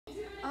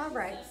All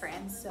right,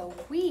 friends, so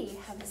we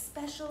have a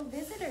special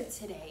visitor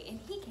today, and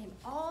he came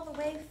all the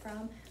way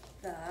from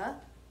the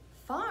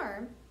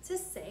farm to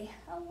say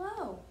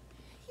hello.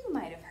 You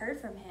might have heard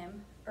from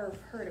him or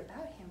heard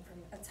about him from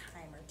a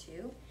time or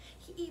two.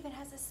 He even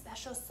has a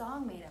special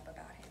song made up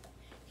about him.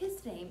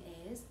 His name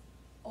is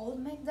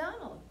Old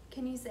Macdonald.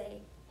 Can you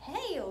say,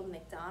 "Hey, Old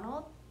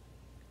Macdonald"?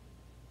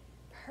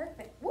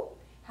 Perfect. Woo.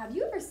 Have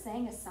you ever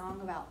sang a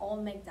song about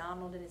Old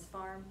Macdonald and his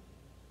farm?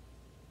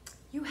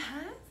 You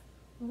have?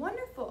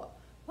 Wonderful.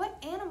 What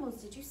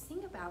animals did you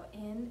sing about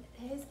in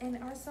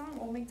our song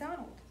Old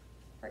Macdonald?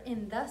 Or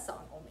in the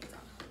song Old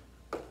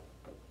Macdonald?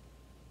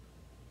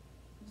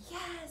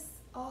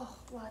 Yes. Oh,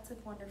 lots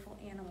of wonderful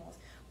animals.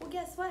 Well,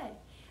 guess what?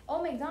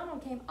 Old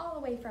Macdonald came all the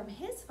way from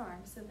his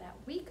farm so that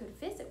we could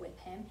visit with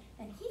him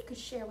and he could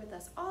share with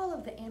us all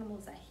of the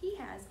animals that he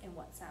has and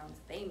what sounds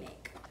they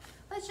make.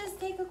 Let's just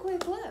take a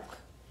quick look.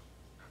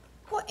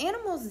 What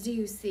animals do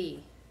you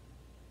see?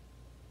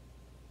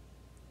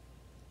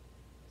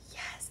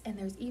 Yes, and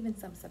there's even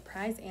some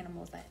surprise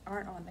animals that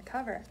aren't on the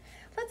cover.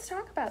 Let's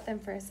talk about them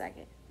for a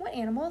second. What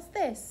animal is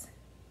this?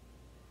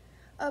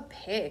 A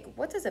pig.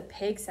 What does a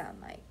pig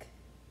sound like?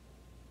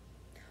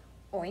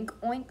 Oink,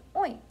 oink,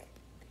 oink.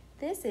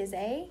 This is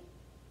a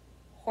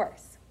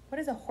horse. What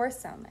does a horse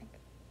sound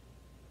like?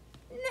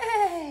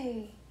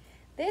 Neigh.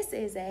 This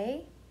is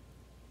a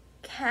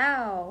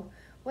cow.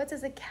 What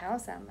does a cow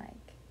sound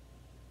like?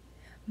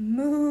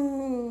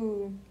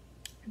 Moo.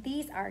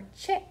 These are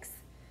chicks.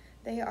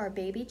 They are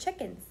baby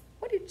chickens.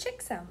 What do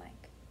chicks sound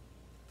like?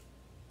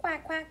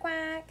 Quack, quack,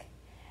 quack.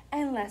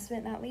 And last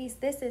but not least,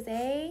 this is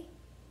a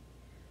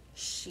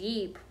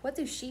sheep. What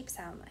do sheep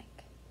sound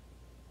like?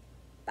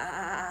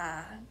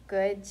 Bah,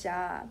 good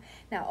job.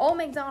 Now, Old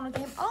Macdonald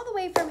came all the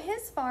way from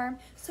his farm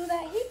so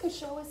that he could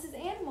show us his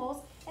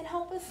animals and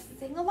help us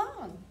sing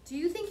along. Do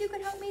you think you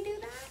could help me do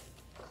that?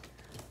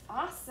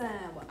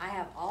 Awesome. Well, I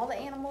have all the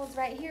animals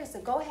right here,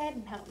 so go ahead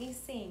and help me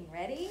sing.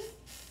 Ready?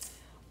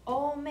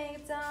 Old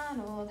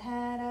Macdonald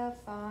had a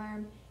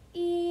farm,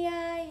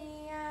 E-I-E-I-O.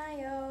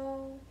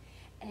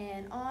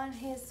 And on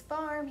his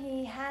farm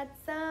he had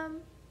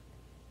some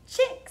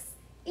chicks,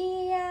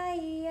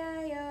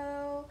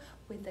 E-I-E-I-O.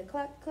 With a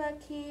cluck, cluck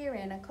here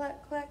and a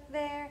cluck, cluck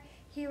there.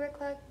 Here a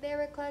cluck,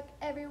 there a cluck,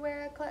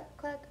 everywhere a cluck,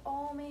 cluck.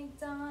 Old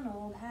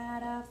Macdonald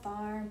had a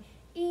farm,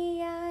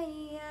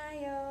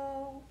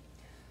 E-I-E-I-O.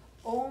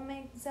 Old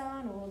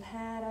Macdonald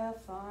had a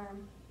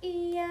farm,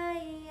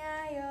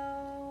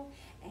 E-I-E-I-O.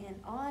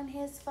 And on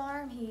his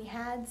farm he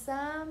had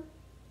some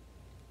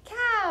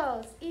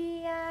cows,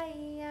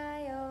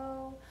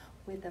 E-I-E-I-O.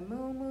 With a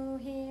moo-moo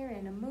here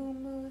and a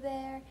moo-moo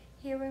there.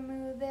 Here a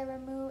moo, there a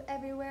moo,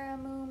 everywhere a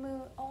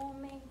moo-moo.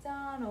 Old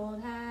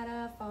Macdonald had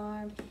a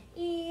farm,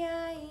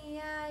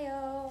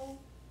 E-I-E-I-O.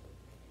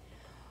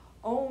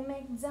 Old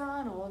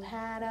Macdonald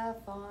had a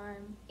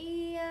farm,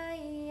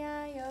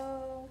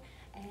 E-I-E-I-O.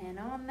 And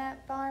on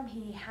that farm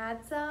he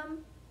had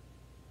some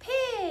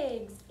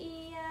pigs,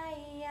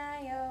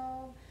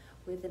 E-I-E-I-O.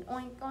 With an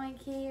oink oink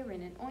here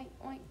and an oink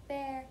oink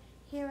there.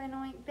 Here an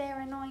oink, there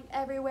an oink,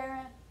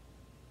 everywhere.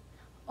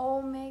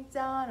 Old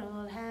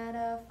Macdonald had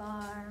a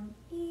farm,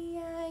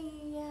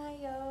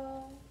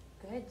 E-I-E-I-O.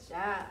 Good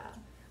job.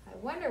 I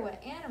wonder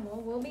what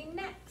animal will be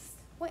next.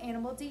 What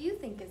animal do you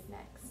think is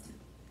next?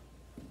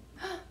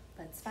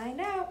 Let's find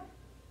out.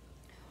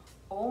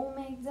 Old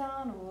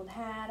Macdonald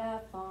had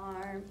a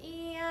farm,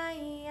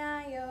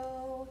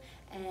 E-I-E-I-O.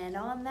 And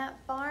on that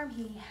farm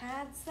he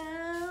had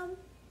some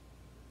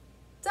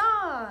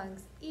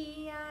dogs,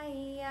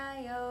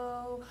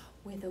 E-I-E-I-O.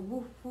 With a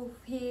woof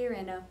woof here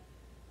and a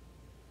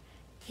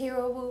here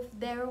a woof,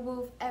 there a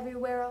woof,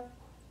 everywhere a woof.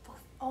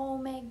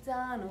 Old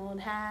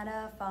Macdonald had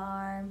a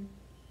farm.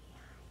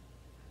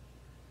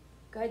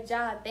 Good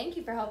job. Thank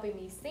you for helping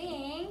me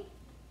sing.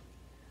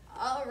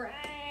 All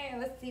right,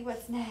 let's see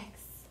what's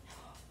next.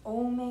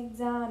 Old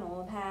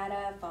Macdonald had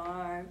a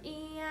farm,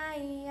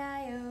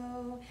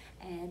 E-I-E-I-O.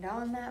 And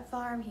on that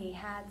farm he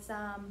had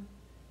some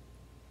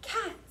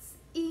cats,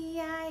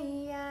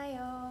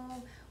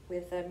 E-I-E-I-O.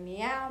 With a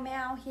meow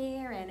meow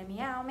here and a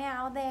meow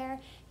meow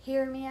there.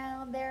 Here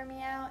meow, there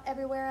meow,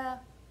 everywhere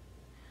a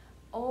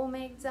Old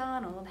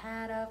Macdonald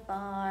had a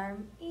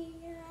farm,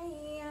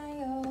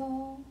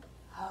 E-I-E-I-O.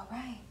 All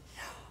right.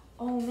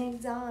 Old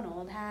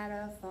Macdonald had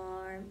a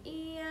farm,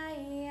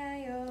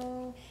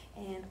 E-I-E-I-O.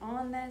 And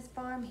on this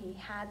farm he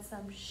had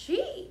some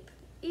sheep,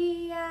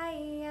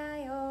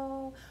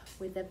 E-I-E-I-O.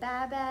 With a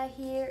ba-ba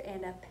here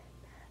and a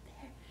ba-ba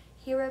there.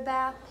 Here a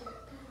ba,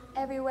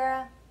 everywhere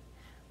a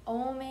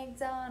Old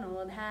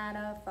Macdonald had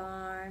a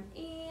farm,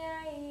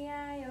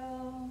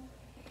 E-I-E-I-O.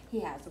 He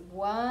has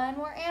one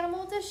more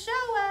animal to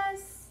show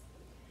us.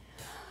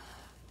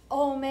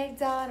 Old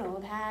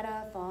Macdonald had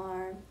a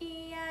farm,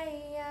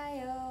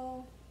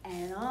 E-I-E-I-O.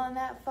 And on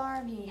that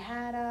farm he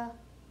had a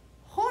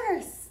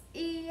horse,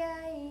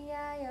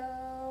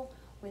 E-I-E-I-O.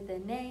 With a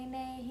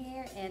neigh-neigh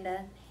here and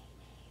a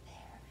neigh-neigh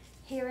there.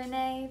 Here a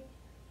neigh,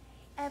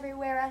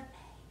 everywhere a neigh-neigh.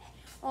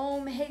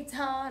 Old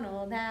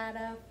Macdonald had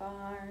a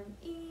farm,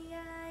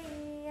 E-I-E-I-O.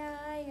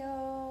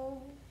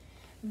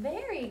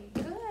 Very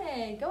good.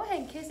 good. Go ahead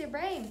and kiss your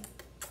brain.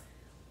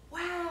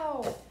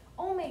 Wow.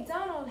 Old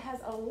Macdonald has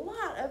a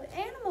lot of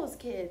animals,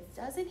 kids,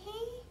 doesn't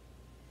he?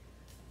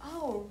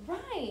 Oh,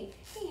 right.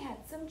 He had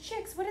some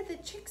chicks. What did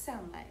the chicks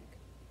sound like?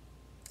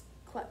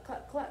 Cluck,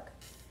 cluck, cluck.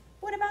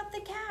 What about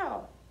the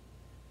cow?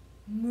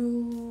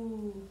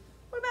 Moo.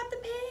 What about the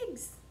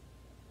pigs?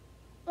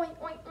 Oink,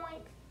 oink,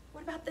 oink.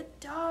 What about the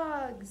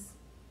dogs?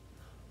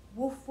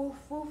 Woof, woof,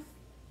 woof.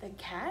 The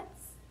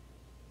cats?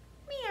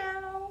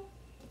 Meow.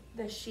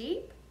 The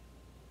sheep?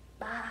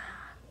 Bah.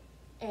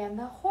 And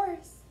the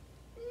horse?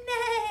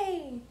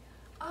 Neigh.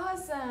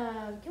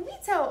 Awesome. Can we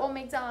tell Old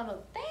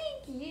Macdonald,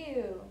 thank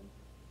you?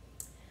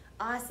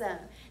 Awesome.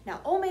 Now,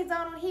 Old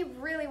Macdonald, he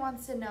really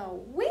wants to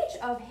know which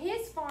of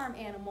his farm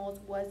animals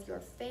was your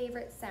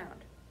favorite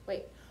sound.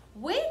 Wait,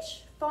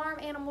 which farm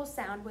animal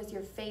sound was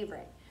your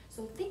favorite?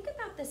 So think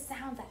about the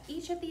sounds that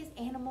each of these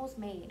animals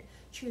made.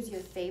 Choose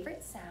your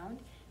favorite sound.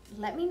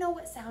 Let me know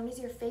what sound is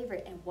your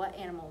favorite and what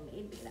animal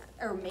made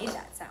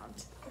that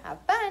sound. Have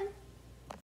fun.